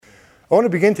I want to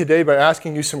begin today by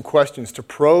asking you some questions to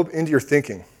probe into your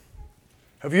thinking.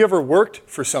 Have you ever worked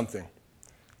for something,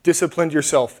 disciplined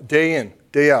yourself day in,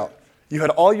 day out? You had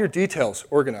all your details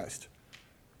organized.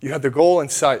 You had the goal in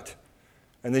sight,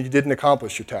 and then you didn't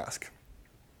accomplish your task.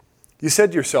 You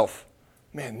said to yourself,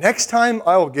 man, next time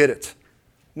I'll get it.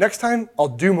 Next time I'll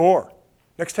do more.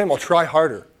 Next time I'll try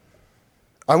harder.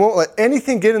 I won't let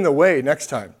anything get in the way next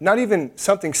time, not even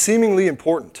something seemingly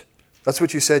important. That's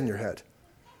what you said in your head.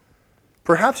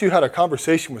 Perhaps you had a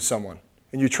conversation with someone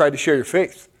and you tried to share your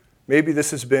faith. Maybe this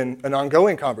has been an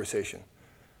ongoing conversation.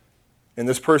 And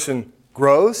this person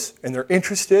grows and they're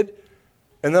interested,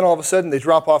 and then all of a sudden they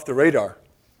drop off the radar.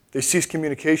 They cease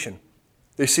communication.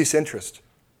 They cease interest.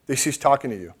 They cease talking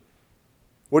to you.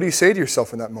 What do you say to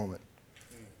yourself in that moment?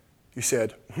 You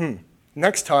said,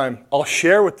 next time I'll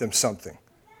share with them something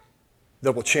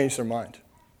that will change their mind.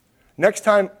 Next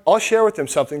time I'll share with them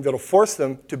something that will force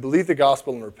them to believe the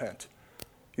gospel and repent.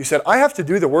 You said, I have to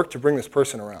do the work to bring this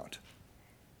person around.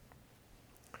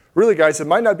 Really, guys, it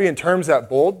might not be in terms that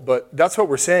bold, but that's what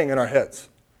we're saying in our heads.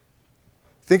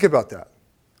 Think about that.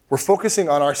 We're focusing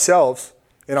on ourselves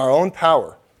and our own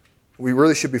power. We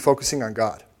really should be focusing on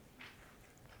God.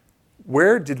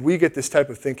 Where did we get this type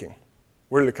of thinking?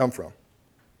 Where did it come from?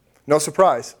 No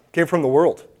surprise, it came from the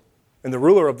world, and the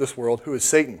ruler of this world, who is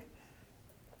Satan.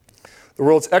 The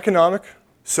world's economic,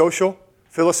 social,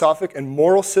 philosophic, and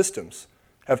moral systems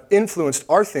have influenced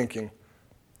our thinking,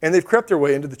 and they've crept their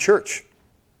way into the church.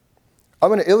 I'm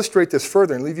going to illustrate this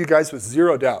further and leave you guys with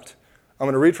zero doubt. I'm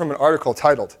going to read from an article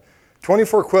titled,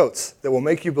 24 Quotes That Will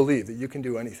Make You Believe That You Can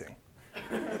Do Anything.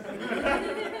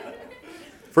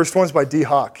 First one's by D.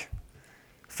 Hawk.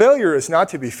 Failure is not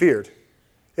to be feared.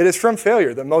 It is from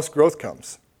failure that most growth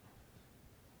comes.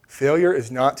 Failure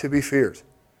is not to be feared.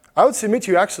 I would submit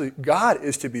to you, actually, God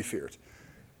is to be feared.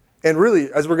 And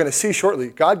really, as we're going to see shortly,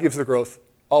 God gives the growth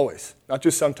always, not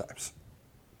just sometimes.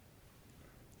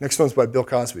 Next one's by Bill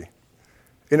Cosby.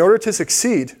 In order to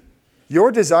succeed,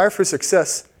 your desire for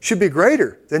success should be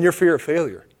greater than your fear of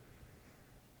failure.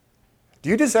 Do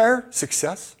you desire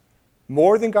success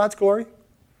more than God's glory?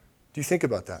 Do you think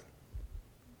about that?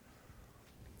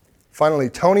 Finally,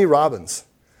 Tony Robbins.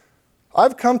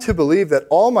 I've come to believe that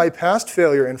all my past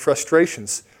failure and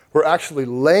frustrations were actually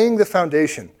laying the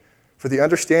foundation for the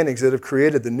understandings that have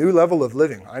created the new level of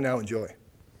living I now enjoy.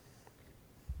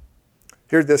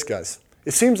 Hear this, guys.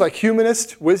 It seems like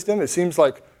humanist wisdom. It seems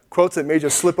like quotes that may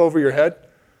just slip over your head.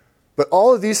 But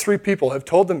all of these three people have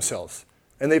told themselves,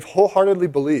 and they've wholeheartedly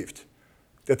believed,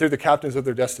 that they're the captains of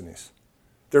their destinies.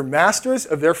 They're masters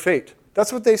of their fate.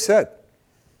 That's what they said.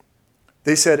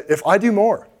 They said, if I do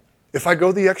more, if I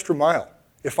go the extra mile,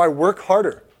 if I work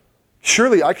harder,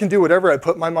 surely I can do whatever I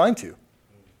put my mind to.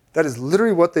 That is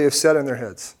literally what they have said in their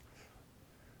heads.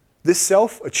 This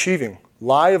self-achieving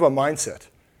lie of a mindset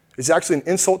is actually an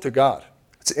insult to God.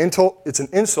 It's an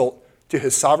insult to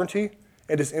his sovereignty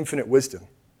and his infinite wisdom.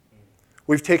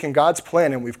 We've taken God's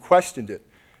plan and we've questioned it.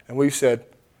 And we've said,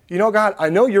 you know, God, I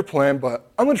know your plan,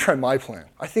 but I'm going to try my plan.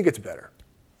 I think it's better.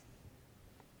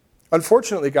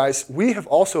 Unfortunately, guys, we have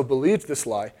also believed this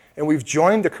lie, and we've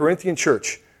joined the Corinthian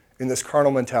church in this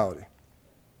carnal mentality.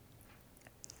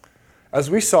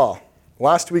 As we saw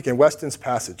last week in Weston's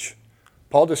passage,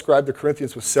 Paul described the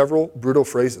Corinthians with several brutal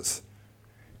phrases.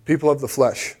 People of the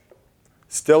flesh,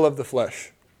 still of the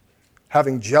flesh,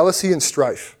 having jealousy and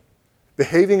strife,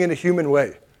 behaving in a human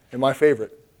way, and my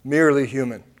favorite, merely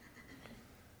human.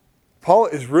 Paul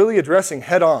is really addressing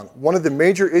head-on one of the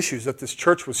major issues that this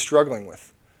church was struggling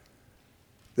with.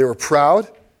 They were proud,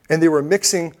 and they were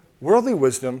mixing worldly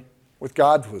wisdom with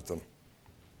God's wisdom.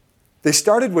 They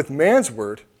started with man's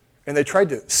word, and they tried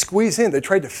to squeeze in, they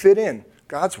tried to fit in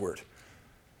God's word.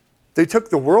 They took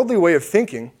the worldly way of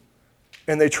thinking,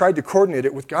 and they tried to coordinate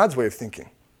it with God's way of thinking.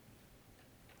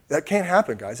 That can't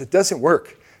happen, guys. It doesn't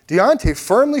work. Deontay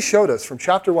firmly showed us from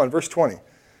chapter 1, verse 20,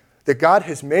 that God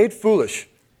has made foolish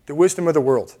the wisdom of the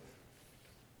world.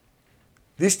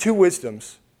 These two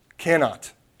wisdoms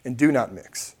cannot and do not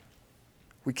mix.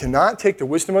 We cannot take the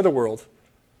wisdom of the world,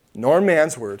 nor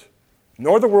man's word,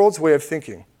 nor the world's way of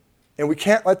thinking, and we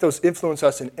can't let those influence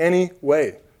us in any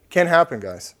way. Can't happen,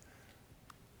 guys.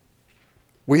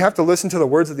 We have to listen to the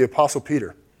words of the Apostle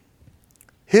Peter.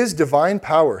 His divine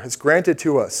power has granted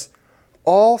to us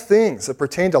all things that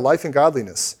pertain to life and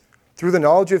godliness through the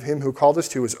knowledge of him who called us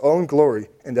to his own glory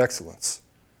and excellence.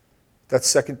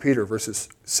 That's 2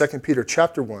 Peter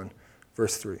chapter 1,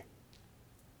 verse 3.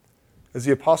 As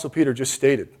the Apostle Peter just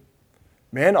stated,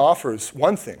 man offers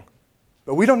one thing,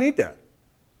 but we don't need that.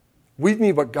 We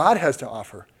need what God has to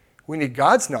offer. We need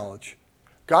God's knowledge,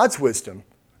 God's wisdom,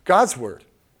 God's word.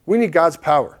 We need God's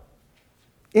power.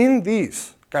 In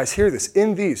these, guys, hear this,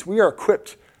 in these, we are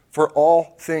equipped for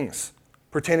all things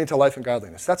pertaining to life and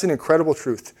godliness. That's an incredible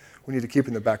truth we need to keep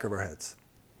in the back of our heads.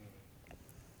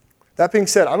 That being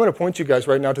said, I'm going to point you guys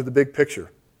right now to the big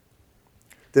picture.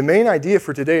 The main idea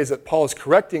for today is that Paul is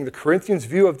correcting the Corinthians'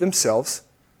 view of themselves.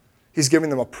 He's giving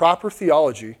them a proper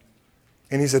theology,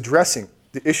 and he's addressing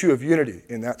the issue of unity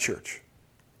in that church.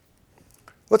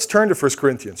 Let's turn to 1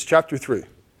 Corinthians chapter 3,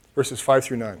 verses 5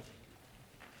 through 9.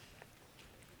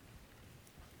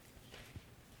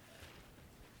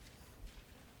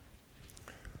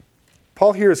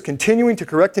 Paul here is continuing to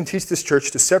correct and teach this church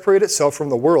to separate itself from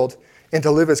the world and to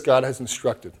live as God has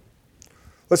instructed.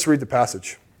 Let's read the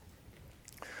passage.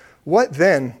 What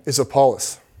then is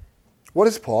Apollos? What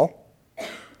is Paul?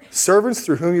 Servants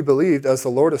through whom you believed as the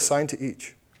Lord assigned to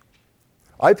each.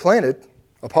 I planted,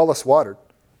 Apollos watered,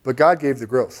 but God gave the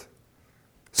growth.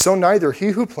 So neither he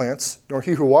who plants nor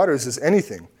he who waters is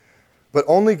anything, but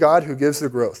only God who gives the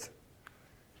growth.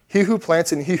 He who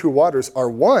plants and he who waters are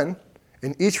one,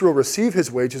 and each will receive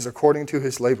his wages according to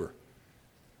his labor.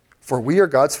 For we are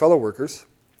God's fellow workers.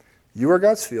 You are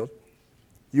God's field.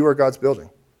 You are God's building.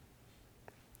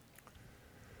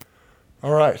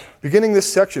 All right, beginning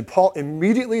this section, Paul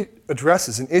immediately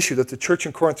addresses an issue that the church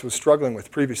in Corinth was struggling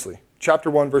with previously. Chapter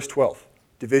 1, verse 12,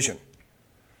 division.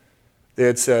 They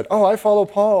had said, oh, I follow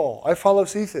Paul, I follow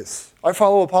Cephas, I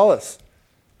follow Apollos.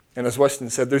 And as Weston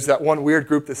said, there's that one weird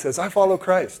group that says, I follow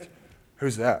Christ.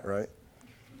 Who's that, right?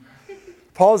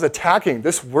 Paul is attacking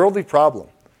this worldly problem,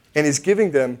 and he's giving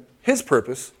them his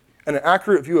purpose and an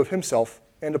accurate view of himself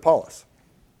and Apollos.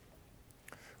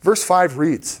 Verse 5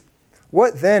 reads,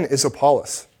 what then is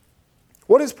Apollos?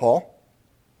 What is Paul?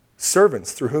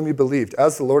 Servants through whom you believed,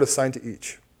 as the Lord assigned to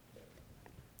each.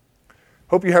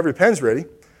 Hope you have your pens ready.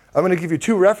 I'm going to give you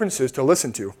two references to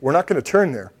listen to. We're not going to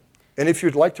turn there. And if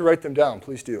you'd like to write them down,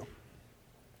 please do.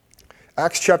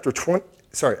 Acts chapter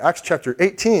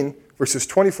 18, verses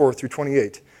 24 through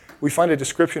 28, we find a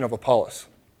description of Apollos.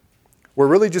 We're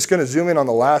really just going to zoom in on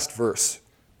the last verse,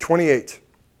 28.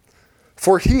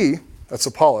 For he, that's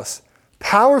Apollos,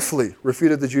 powerfully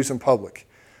refuted the Jews in public,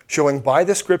 showing by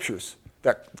the scriptures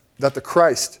that the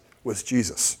Christ was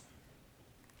Jesus.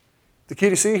 The key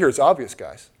to see here is obvious,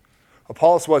 guys.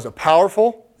 Apollos was a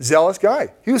powerful, zealous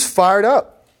guy. He was fired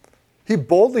up. He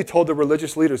boldly told the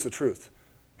religious leaders the truth.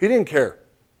 He didn't care.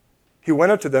 He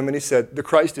went up to them and he said, the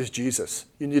Christ is Jesus.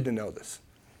 You need to know this.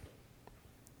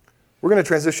 We're going to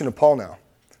transition to Paul now.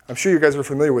 I'm sure you guys are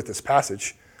familiar with this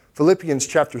passage. Philippians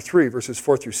chapter 3, verses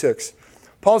 4 through 6.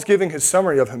 Paul's giving his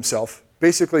summary of himself,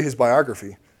 basically his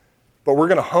biography, but we're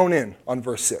going to hone in on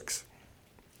verse 6.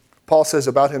 Paul says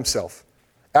about himself,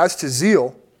 as to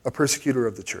zeal, a persecutor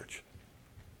of the church.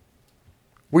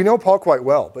 We know Paul quite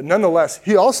well, but nonetheless,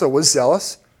 he also was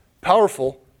zealous,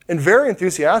 powerful, and very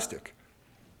enthusiastic.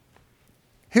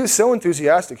 He was so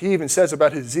enthusiastic, he even says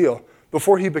about his zeal,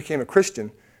 before he became a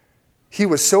Christian, he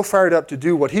was so fired up to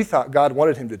do what he thought God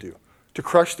wanted him to do, to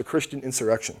crush the Christian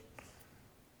insurrection.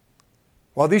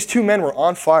 While these two men were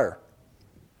on fire,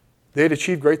 they had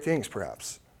achieved great things,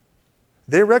 perhaps.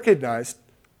 They recognized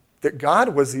that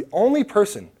God was the only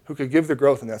person who could give the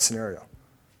growth in that scenario.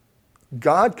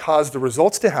 God caused the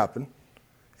results to happen,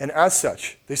 and as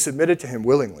such, they submitted to him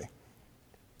willingly.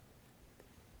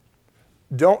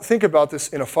 Don't think about this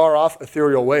in a far-off,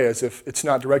 ethereal way as if it's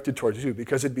not directed towards you,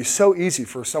 because it'd be so easy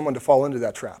for someone to fall into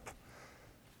that trap.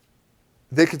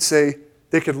 They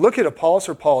could look at Apollos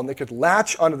or Paul and they could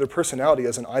latch onto their personality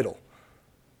as an idol.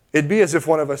 It'd be as if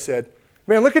one of us said,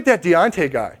 man, look at that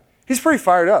Deontay guy. He's pretty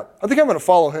fired up. I think I'm going to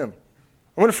follow him.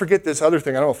 I'm going to forget this other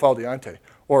thing. I don't want to follow Deontay.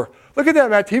 Or look at that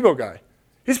Matt Tebow guy.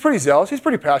 He's pretty zealous. He's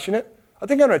pretty passionate. I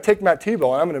think I'm going to take Matt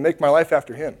Tebow and I'm going to make my life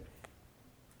after him.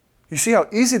 You see how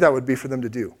easy that would be for them to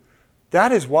do.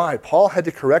 That is why Paul had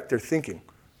to correct their thinking,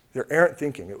 their errant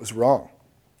thinking. It was wrong.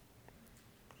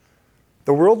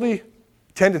 The worldly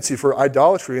tendency for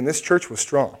idolatry in this church was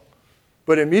strong.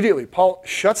 But immediately, Paul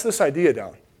shuts this idea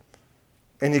down,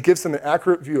 and he gives them an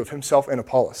accurate view of himself and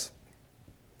Apollos.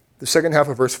 The second half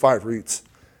of verse 5 reads,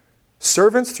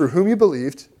 servants through whom you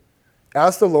believed,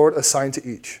 as the Lord assigned to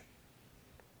each.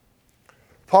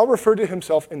 Paul referred to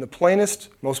himself in the plainest,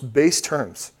 most base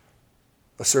terms,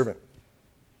 a servant.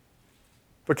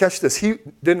 But catch this, he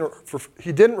didn't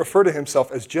refer to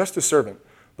himself as just a servant,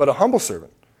 but a humble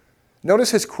servant.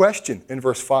 Notice his question in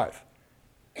verse 5.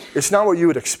 It's not what you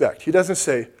would expect. He doesn't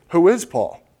say, who is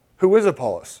Paul? Who is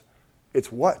Apollos?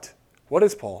 It's what? What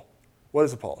is Paul? What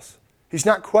is Apollos? He's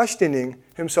not questioning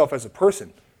himself as a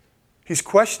person. He's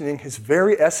questioning his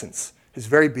very essence, his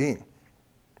very being.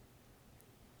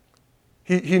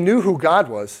 He knew who God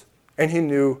was, and he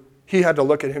knew he had to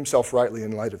look at himself rightly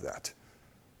in light of that.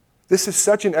 This is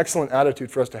such an excellent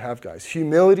attitude for us to have, guys.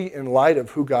 Humility in light of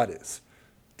who God is.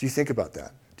 Do you think about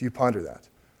that? Do you ponder that?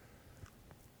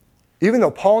 Even though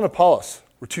Paul and Apollos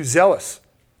were two zealous,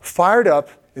 fired up,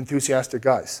 enthusiastic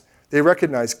guys, they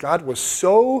recognized God was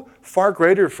so far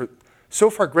greater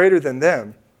than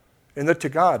them, and that to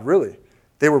God, really,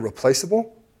 they were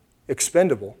replaceable,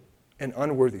 expendable, and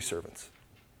unworthy servants.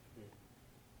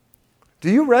 Do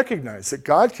you recognize that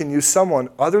God can use someone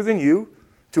other than you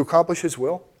to accomplish his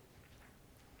will?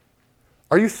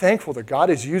 Are you thankful that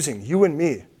God is using you and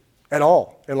me at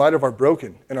all in light of our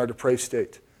broken and our depraved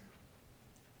state?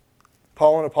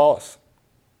 Paul and Apollos,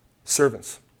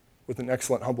 servants with an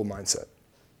excellent, humble mindset.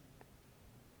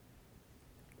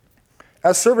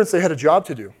 As servants, they had a job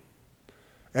to do.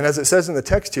 And as it says in the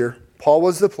text here, Paul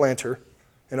was the planter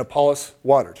and Apollos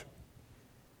watered.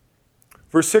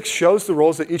 Verse 6 shows the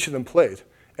roles that each of them played.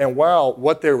 And while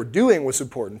what they were doing was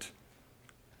important,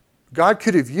 God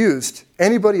could have used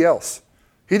anybody else.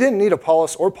 He didn't need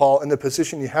Apollos or Paul in the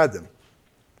position he had them.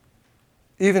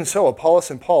 Even so, Apollos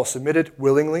and Paul submitted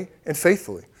willingly and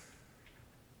faithfully.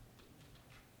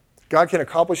 God can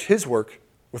accomplish his work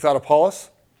without Apollos,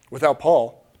 without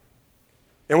Paul,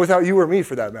 and without you or me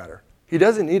for that matter. He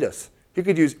doesn't need us. He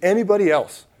could use anybody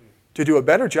else to do a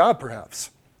better job,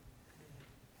 perhaps.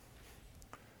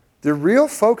 The real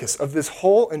focus of this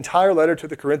whole entire letter to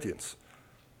the Corinthians,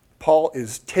 Paul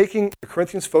is taking the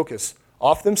Corinthians' focus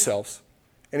off themselves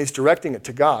and he's directing it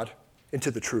to God and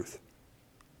to the truth.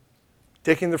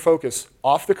 Taking their focus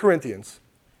off the Corinthians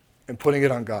and putting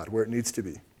it on God where it needs to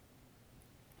be.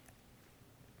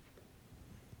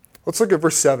 Let's look at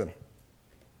verse 7.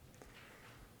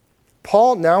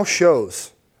 Paul now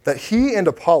shows that he and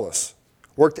Apollos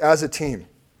worked as a team.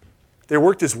 They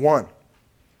worked as one.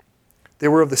 They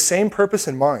were of the same purpose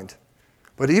in mind.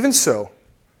 But even so,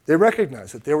 they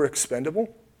recognized that they were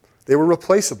expendable, they were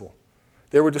replaceable,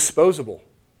 they were disposable,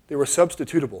 they were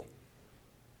substitutable.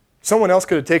 Someone else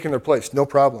could have taken their place, no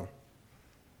problem.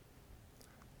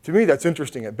 To me, that's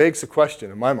interesting. It begs the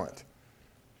question in my mind,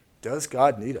 does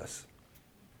God need us?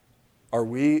 Are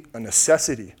we a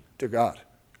necessity to God?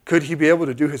 Could he be able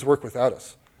to do his work without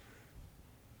us?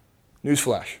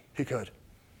 Newsflash, he could.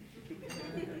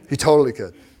 He totally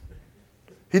could.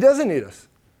 He doesn't need us.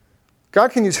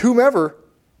 God can use whomever,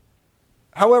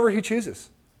 however he chooses.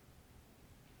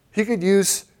 He could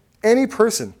use any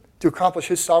person to accomplish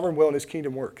his sovereign will and his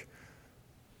kingdom work.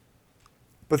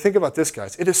 But think about this,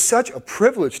 guys. It is such a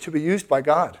privilege to be used by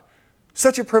God.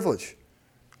 Such a privilege.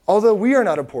 Although we are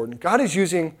not important, God is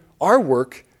using our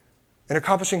work in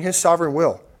accomplishing his sovereign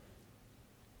will.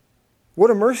 What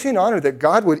a mercy and honor that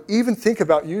God would even think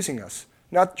about using us.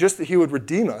 Not just that he would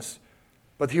redeem us,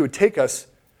 but that he would take us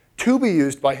to be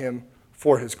used by him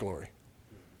for his glory.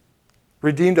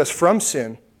 Redeemed us from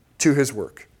sin to his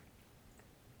work.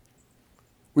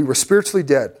 We were spiritually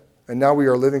dead, and now we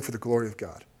are living for the glory of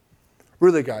God.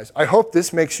 Really, guys, I hope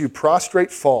this makes you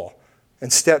prostrate, fall,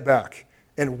 and step back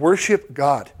and worship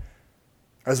God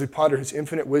as we ponder his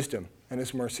infinite wisdom and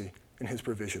his mercy and his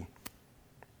provision.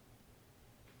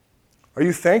 Are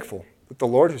you thankful that the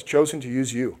Lord has chosen to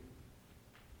use you?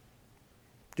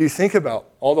 Do you think about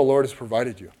all the Lord has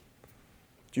provided you?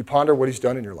 Do you ponder what he's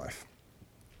done in your life?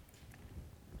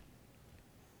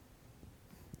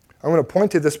 I'm going to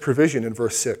point to this provision in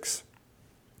verse 6.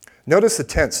 Notice the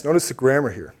tense. Notice the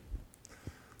grammar here.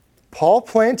 Paul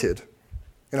planted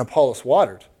and Apollos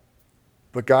watered,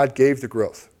 but God gave the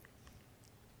growth.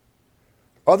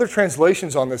 Other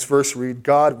translations on this verse read,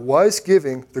 God was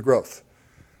giving the growth.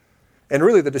 And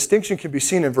really, the distinction can be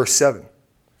seen in verse 7.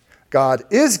 God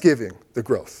is giving the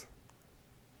growth.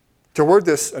 To word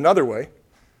this another way,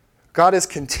 God is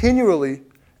continually,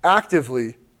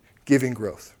 actively giving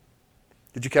growth.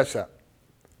 Did you catch that?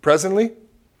 Presently,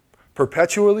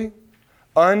 perpetually,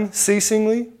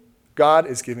 unceasingly, God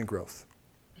is giving growth.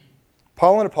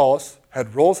 Paul and Apollos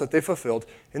had roles that they fulfilled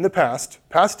in the past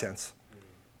tense,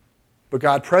 but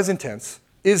God, present tense,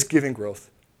 is giving growth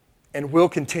and will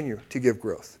continue to give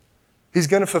growth. He's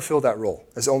going to fulfill that role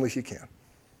as only he can.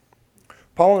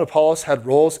 Paul and Apollos had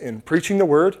roles in preaching the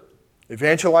word,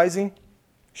 evangelizing,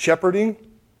 shepherding,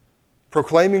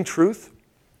 proclaiming truth.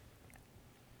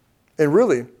 And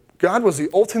really, God was the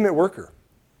ultimate worker.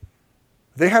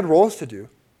 They had roles to do,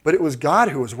 but it was God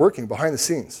who was working behind the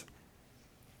scenes.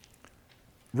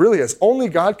 Really, as only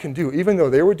God can do, even though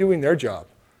they were doing their job,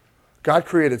 God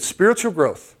created spiritual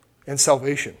growth and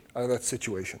salvation out of that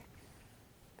situation.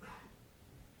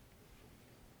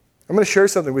 I'm going to share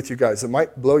something with you guys that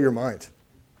might blow your mind.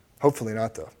 Hopefully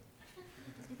not, though.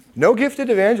 No gifted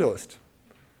evangelist,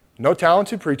 no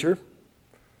talented preacher,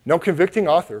 no convicting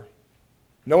author,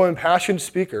 no impassioned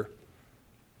speaker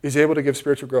is able to give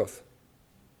spiritual growth.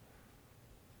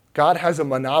 God has a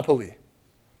monopoly.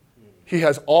 He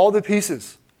has all the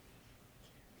pieces.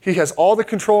 He has all the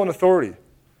control and authority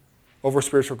over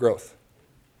spiritual growth.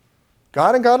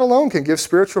 God and God alone can give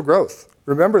spiritual growth.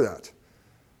 Remember that.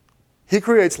 He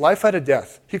creates life out of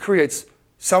death. He creates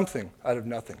something out of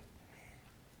nothing.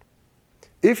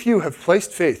 If you have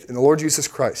placed faith in the Lord Jesus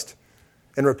Christ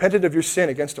and repented of your sin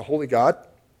against a holy God,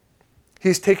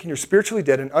 He's taken your spiritually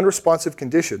dead and unresponsive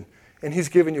condition, and He's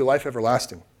given you life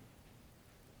everlasting.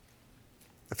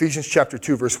 Ephesians chapter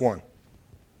 2, verse 1.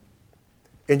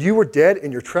 And you were dead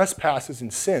in your trespasses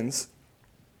and sins,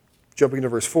 jumping to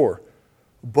verse 4.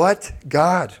 But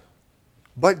God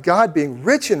being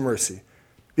rich in mercy,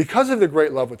 because of the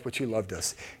great love with which He loved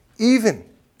us, even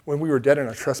when we were dead in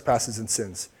our trespasses and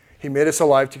sins, He made us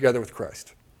alive together with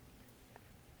Christ.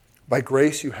 By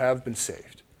grace you have been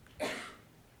saved.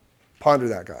 Ponder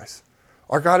that, guys.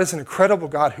 Our God is an incredible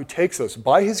God who takes us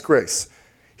by His grace.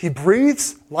 He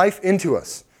breathes life into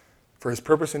us for His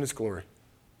purpose and His glory.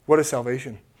 What a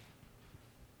salvation.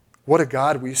 What a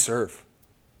God we serve.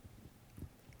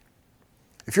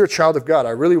 If you're a child of God, I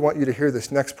really want you to hear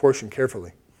this next portion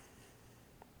carefully.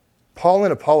 Paul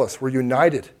and Apollos were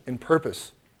united in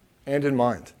purpose and in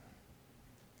mind,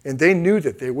 and they knew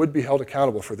that they would be held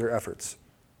accountable for their efforts.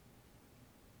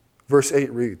 Verse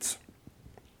 8 reads,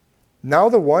 Now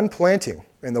the one planting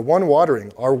and the one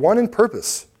watering are one in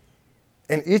purpose,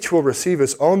 and each will receive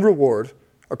his own reward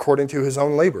according to his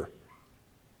own labor.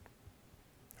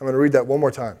 I'm going to read that one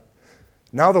more time.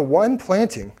 Now the one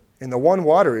planting and the one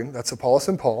watering, that's Apollos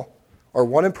and Paul, are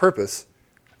one in purpose,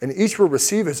 and each will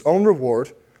receive his own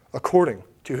reward according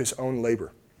to his own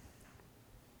labor.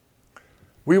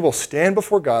 We will stand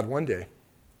before God one day,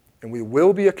 and we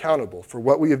will be accountable for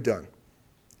what we have done.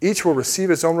 Each will receive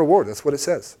his own reward. That's what it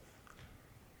says.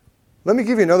 Let me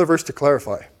give you another verse to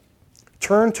clarify.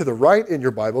 Turn to the right in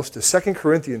your Bibles to 2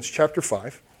 Corinthians chapter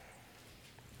 5.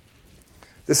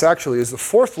 This actually is the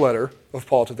fourth letter of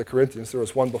Paul to the Corinthians. There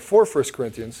was one before 1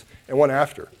 Corinthians and one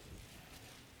after.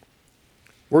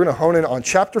 We're going to hone in on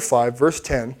chapter 5, verse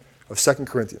 10 of 2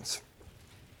 Corinthians.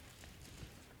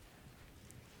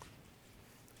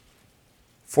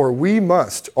 For we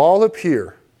must all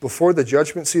appear before the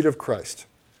judgment seat of Christ,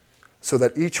 so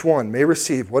that each one may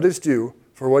receive what is due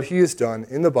for what he has done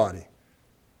in the body,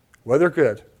 whether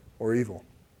good or evil.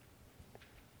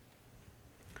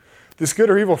 This good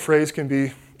or evil phrase can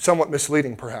be somewhat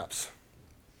misleading, perhaps.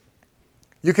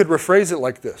 You could rephrase it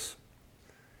like this.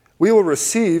 We will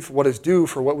receive what is due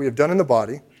for what we have done in the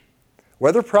body,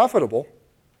 whether profitable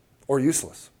or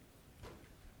useless.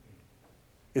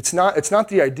 It's not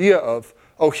the idea of,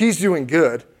 oh, he's doing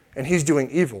good and he's doing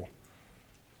evil.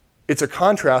 It's a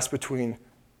contrast between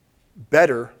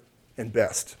better and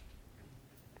best.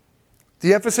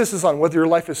 The emphasis is on whether your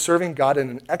life is serving God in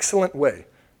an excellent way,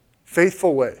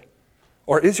 faithful way,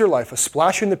 or is your life a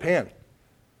splash in the pan?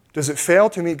 Does it fail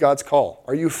to meet God's call?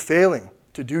 Are you failing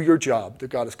to do your job that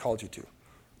God has called you to?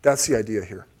 That's the idea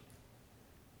here.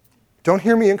 Don't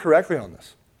hear me incorrectly on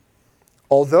this.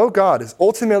 Although God is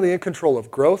ultimately in control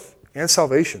of growth and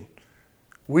salvation,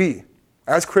 we,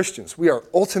 as Christians, we are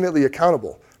ultimately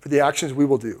accountable for the actions we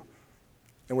will do.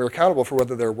 And we're accountable for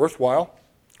whether they're worthwhile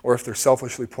or if they're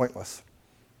selfishly pointless.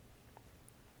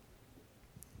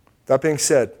 That being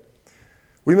said,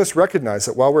 we must recognize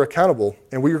that while we're accountable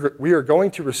and we are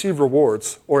going to receive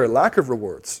rewards or a lack of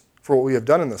rewards for what we have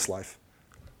done in this life,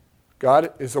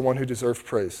 God is the one who deserves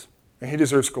praise, and He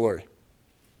deserves glory.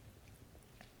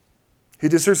 He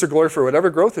deserves the glory for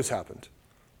whatever growth has happened.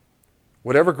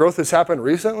 Whatever growth has happened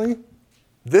recently,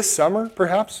 this summer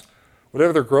perhaps,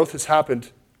 whatever the growth has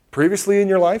happened previously in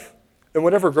your life, and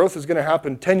whatever growth is going to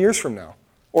happen 10 years from now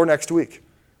or next week.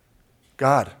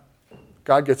 God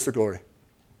gets the glory.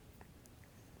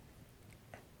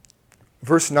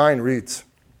 Verse 9 reads,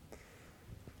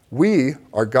 We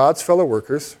are God's fellow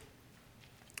workers,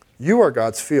 you are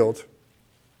God's field,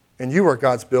 and you are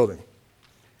God's building.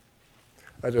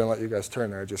 I didn't let you guys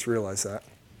turn there, I just realized that.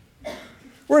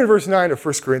 We're in verse 9 of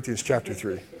 1 Corinthians chapter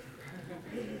 3.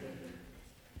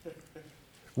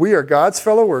 We are God's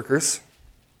fellow workers,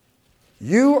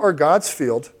 you are God's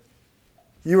field,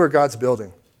 you are God's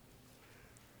building.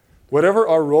 Whatever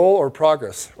our role or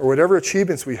progress, or whatever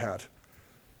achievements we had,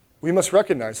 we must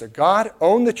recognize that God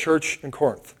owned the church in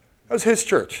Corinth. That was His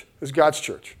church. It was God's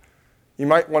church. You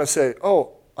might want to say,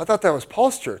 oh, I thought that was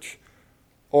Paul's church.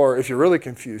 Or if you're really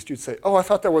confused, you'd say, oh, I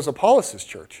thought that was Apollos'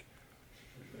 church.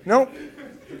 No,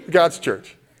 God's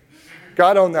church.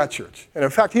 God owned that church. And in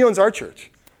fact, He owns our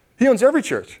church. He owns every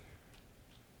church.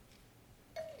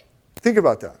 Think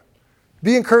about that.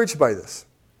 Be encouraged by this.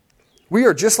 We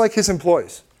are just like his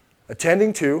employees,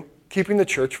 attending to, keeping the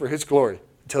church for his glory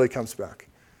until he comes back.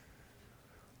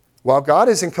 While God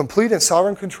is in complete and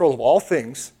sovereign control of all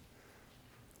things,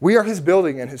 we are his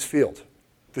building and his field.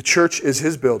 The church is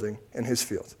his building and his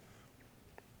field.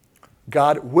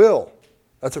 God will,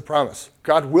 that's a promise,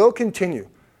 God will continue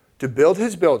to build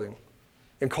his building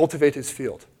and cultivate his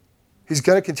field. He's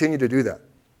going to continue to do that.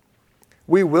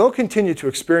 We will continue to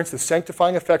experience the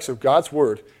sanctifying effects of God's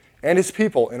word and his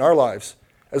people in our lives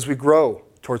as we grow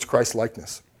towards Christ's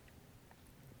likeness.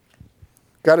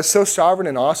 God is so sovereign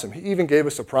and awesome, he even gave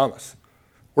us a promise.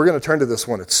 We're going to turn to this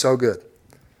one. It's so good.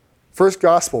 First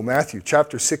Gospel, Matthew,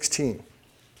 chapter 16.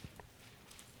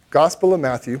 Gospel of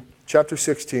Matthew, chapter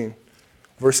 16,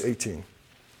 verse 18.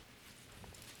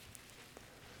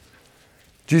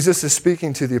 Jesus is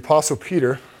speaking to the Apostle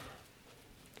Peter,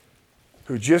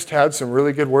 who just had some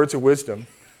really good words of wisdom,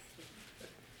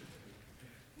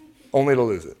 only to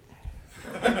lose it.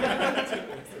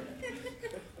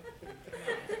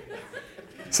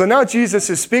 So now Jesus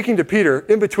is speaking to Peter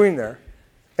in between there,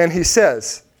 and he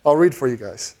says, I'll read for you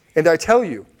guys. And I tell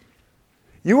you,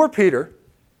 you are Peter,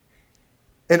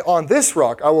 and on this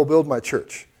rock I will build my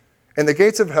church, and the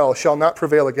gates of hell shall not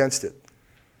prevail against it.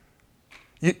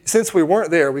 Since we weren't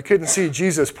there, we couldn't see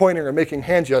Jesus pointing or making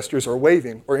hand gestures or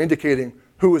waving or indicating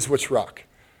who is which rock.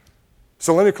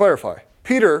 So let me clarify.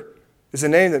 Peter is a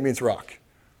name that means rock,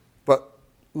 but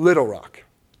little rock,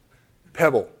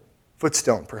 pebble,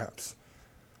 footstone perhaps.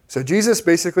 So Jesus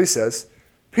basically says,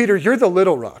 Peter, you're the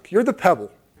little rock, you're the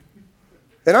pebble,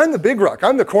 and I'm the big rock,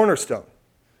 I'm the cornerstone.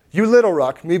 You little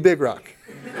rock, me big rock.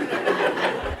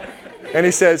 And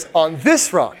he says, on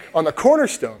this rock, on the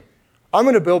cornerstone, I'm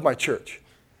going to build my church.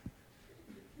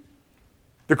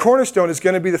 The cornerstone is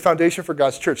going to be the foundation for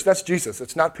God's church. That's Jesus.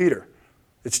 It's not Peter.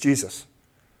 It's Jesus.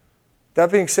 That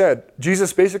being said,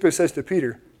 Jesus basically says to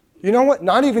Peter, you know what?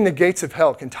 Not even the gates of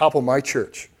hell can topple my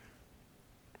church.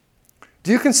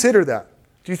 Do you consider that?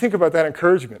 Do you think about that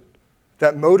encouragement,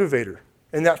 that motivator,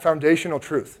 and that foundational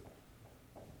truth?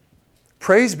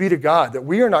 Praise be to God that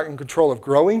we are not in control of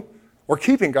growing or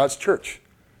keeping God's church.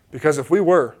 Because if we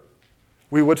were,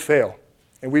 we would fail,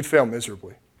 and we'd fail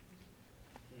miserably.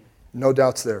 No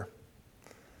doubts there.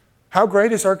 How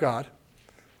great is our God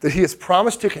that he has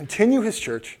promised to continue his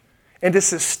church and to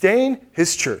sustain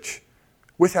his church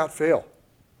without fail.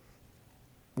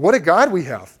 What a God we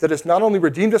have that has not only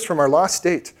redeemed us from our lost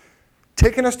state,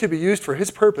 taken us to be used for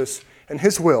his purpose and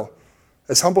his will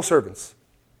as humble servants.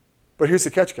 But here's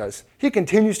the catch, guys. He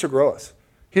continues to grow us.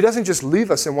 He doesn't just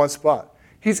leave us in one spot.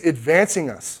 He's advancing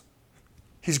us.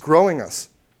 He's growing us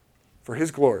for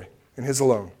his glory and his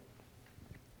alone.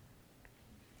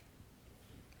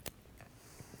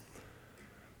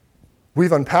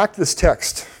 We've unpacked this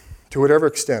text to whatever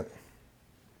extent,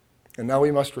 and now we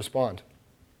must respond.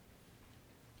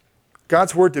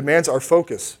 God's word demands our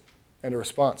focus and a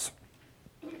response.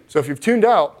 So if you've tuned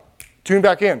out, tune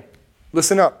back in.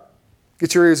 Listen up.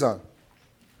 Get your ears on.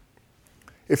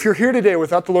 If you're here today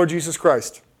without the Lord Jesus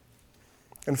Christ,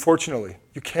 unfortunately,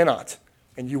 you cannot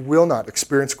and you will not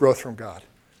experience growth from God.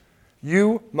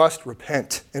 You must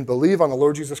repent and believe on the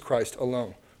Lord Jesus Christ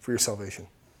alone for your salvation.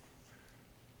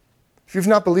 If you've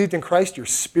not believed in Christ, you're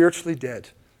spiritually dead.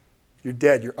 You're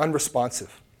dead. You're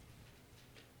unresponsive.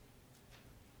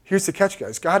 Here's the catch,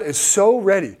 guys. God is so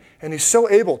ready and he's so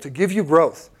able to give you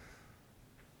growth.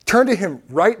 Turn to him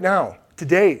right now,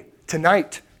 today,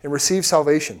 tonight, and receive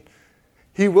salvation.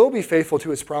 He will be faithful to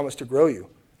his promise to grow you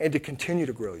and to continue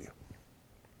to grow you.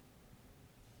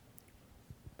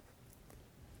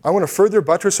 I want to further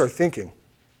buttress our thinking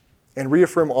and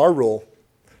reaffirm our role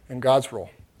and God's role.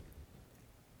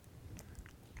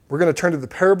 We're going to turn to the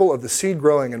parable of the seed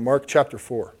growing in Mark chapter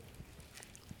 4.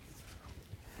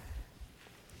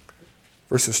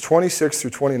 Verses 26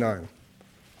 through 29.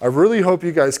 I really hope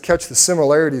you guys catch the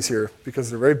similarities here because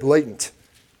they're very blatant.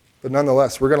 But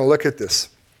nonetheless, we're going to look at this.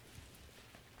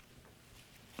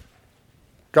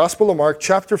 Gospel of Mark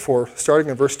chapter 4, starting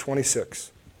in verse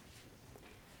 26.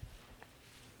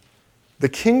 The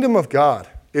kingdom of God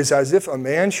is as if a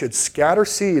man should scatter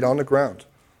seed on the ground.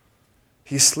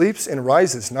 He sleeps and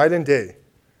rises night and day,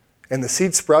 and the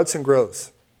seed sprouts and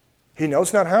grows. He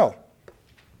knows not how.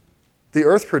 The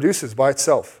earth produces by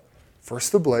itself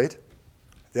first the blade,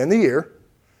 then the ear,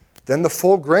 then the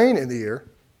full grain in the ear.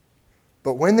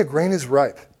 But when the grain is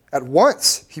ripe, at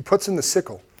once he puts in the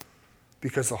sickle,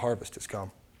 because the harvest has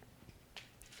come.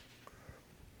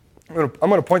 I'm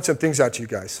going to point some things out to you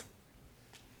guys.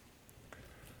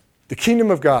 The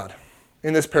kingdom of God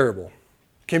in this parable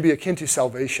can be akin to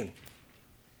salvation.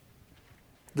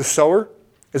 The sower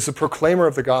is the proclaimer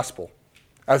of the gospel.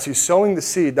 As he's sowing the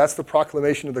seed, that's the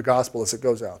proclamation of the gospel as it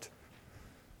goes out.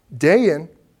 Day in,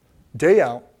 day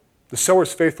out, the sower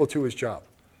is faithful to his job.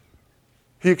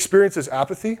 He experiences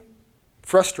apathy,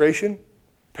 frustration,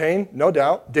 pain, no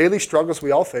doubt, daily struggles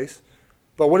we all face.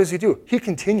 But what does he do? He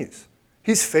continues.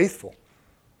 He's faithful.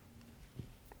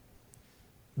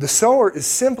 The sower is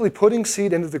simply putting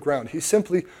seed into the ground. He's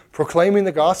simply proclaiming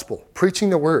the gospel, preaching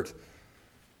the word.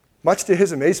 Much to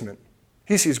his amazement,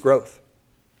 he sees growth.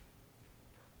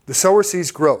 The sower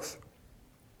sees growth.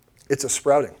 It's a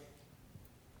sprouting.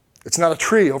 It's not a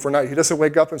tree overnight. He doesn't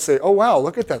wake up and say, oh, wow,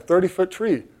 look at that 30-foot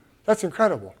tree. That's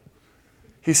incredible.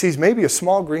 He sees maybe a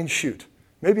small green shoot,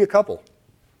 maybe a couple.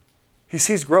 He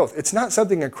sees growth. It's not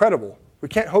something incredible. We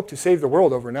can't hope to save the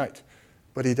world overnight,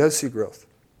 but he does see growth.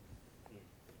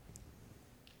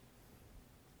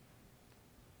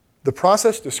 The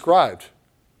process described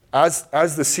as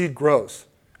the seed grows,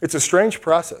 it's a strange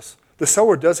process. The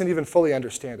sower doesn't even fully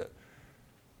understand it.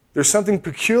 There's something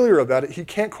peculiar about it he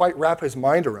can't quite wrap his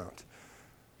mind around.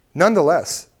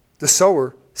 Nonetheless, the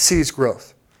sower sees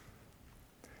growth.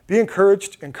 Be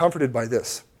encouraged and comforted by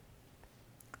this.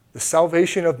 The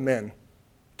salvation of men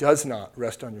does not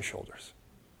rest on your shoulders.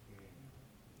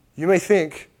 You may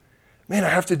think, man, I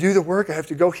have to do the work. I have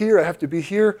to go here. I have to be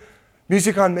here.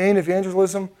 Music on Main,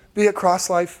 evangelism, be at Cross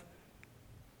Life.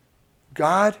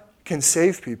 God can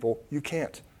save people. You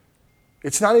can't.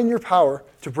 It's not in your power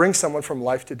to bring someone from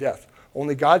life to death.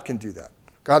 Only God can do that.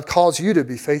 God calls you to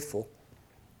be faithful.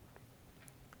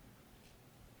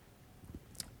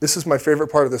 This is my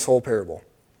favorite part of this whole parable.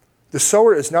 The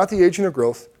sower is not the agent of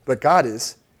growth, but God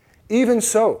is. Even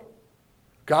so,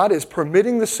 God is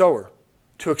permitting the sower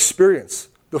to experience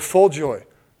the full joy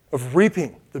of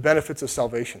reaping the benefits of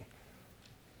salvation.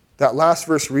 That last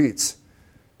verse reads,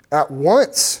 at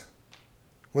once,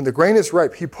 when the grain is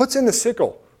ripe, he puts in the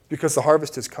sickle because the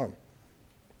harvest has come.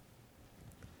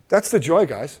 That's the joy,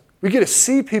 guys. We get to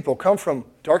see people come from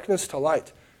darkness to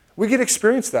light. We get to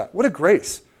experience that. What a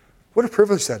grace. What a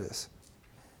privilege that is.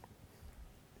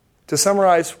 To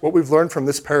summarize what we've learned from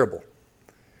this parable,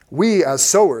 we as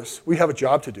sowers, we have a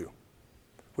job to do.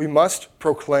 We must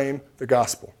proclaim the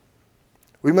gospel.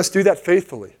 We must do that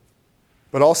faithfully.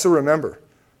 But also remember,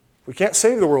 we can't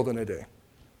save the world in a day.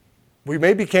 We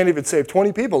maybe can't even save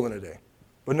 20 people in a day.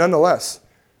 But nonetheless,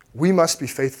 we must be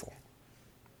faithful.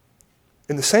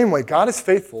 In the same way, God is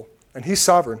faithful and he's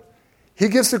sovereign. He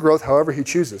gives the growth however he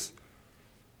chooses.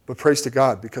 But praise to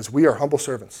God, because we are humble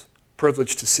servants,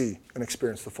 privileged to see and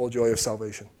experience the full joy of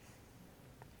salvation.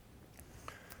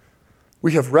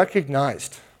 We have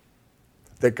recognized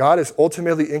that God is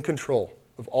ultimately in control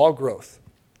of all growth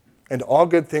and all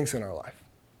good things in our life.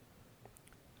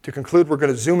 To conclude, we're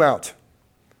going to zoom out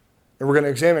and we're going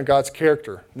to examine God's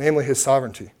character, namely his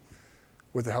sovereignty,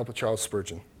 with the help of Charles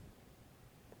Spurgeon.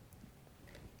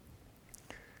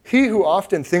 He who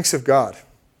often thinks of God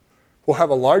will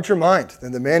have a larger mind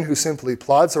than the man who simply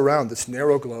plods around this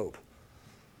narrow globe.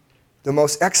 The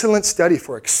most excellent study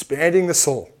for expanding the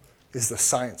soul is the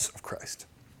science of Christ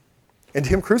and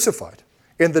him crucified,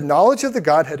 and the knowledge of the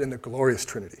Godhead in the glorious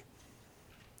Trinity.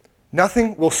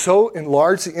 Nothing will so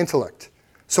enlarge the intellect,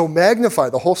 so magnify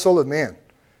the whole soul of man,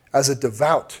 as a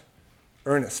devout,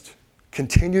 earnest,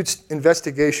 continued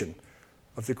investigation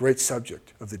of the great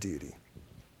subject of the deity.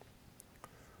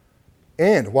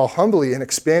 And while humbling and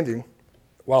expanding,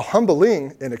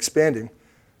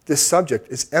 this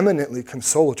subject is eminently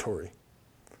consolatory.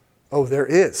 Oh, there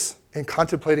is, in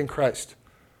contemplating Christ,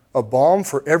 a balm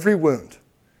for every wound.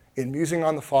 In musing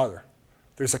on the Father,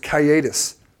 there's a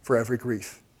quietus for every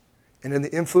grief. And in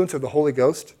the influence of the Holy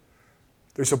Ghost,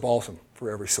 there's a balsam for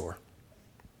every sore.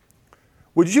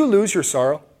 Would you lose your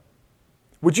sorrow?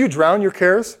 Would you drown your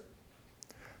cares?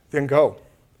 Then go.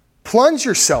 Plunge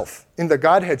yourself in the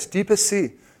Godhead's deepest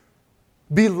sea.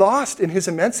 Be lost in his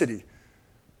immensity,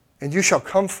 and you shall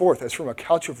come forth as from a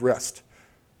couch of rest,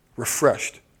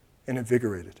 refreshed and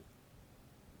invigorated.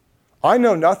 I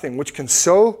know nothing which can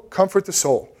so comfort the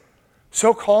soul,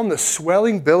 so calm the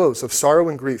swelling billows of sorrow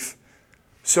and grief,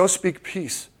 so speak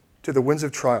peace to the winds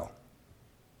of trial,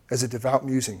 as a devout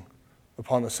musing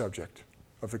upon the subject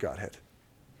of the Godhead.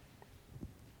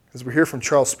 As we hear from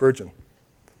Charles Spurgeon,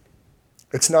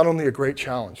 it's not only a great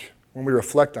challenge when we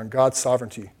reflect on God's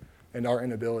sovereignty and our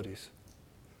inabilities,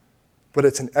 but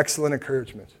it's an excellent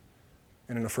encouragement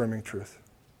and an affirming truth.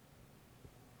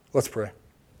 Let's pray.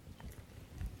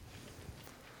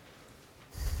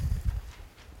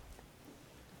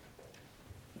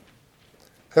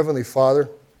 Heavenly Father,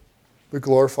 we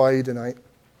glorify you tonight.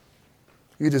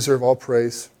 You deserve all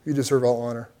praise. You deserve all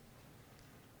honor.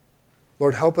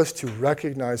 Lord, help us to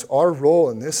recognize our role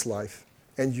in this life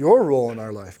and your role in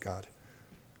our life, God.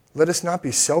 Let us not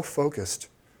be self-focused.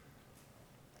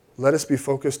 Let us be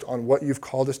focused on what you've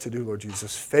called us to do, Lord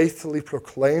Jesus. Faithfully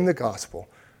proclaim the gospel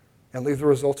and leave the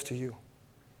results to you.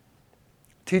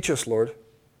 Teach us, Lord.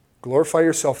 Glorify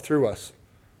yourself through us.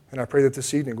 And I pray that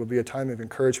this evening will be a time of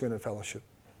encouragement and fellowship.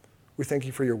 We thank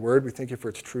you for your word. We thank you for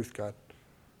its truth, God.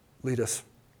 Lead us.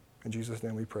 In Jesus'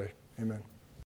 name we pray. Amen.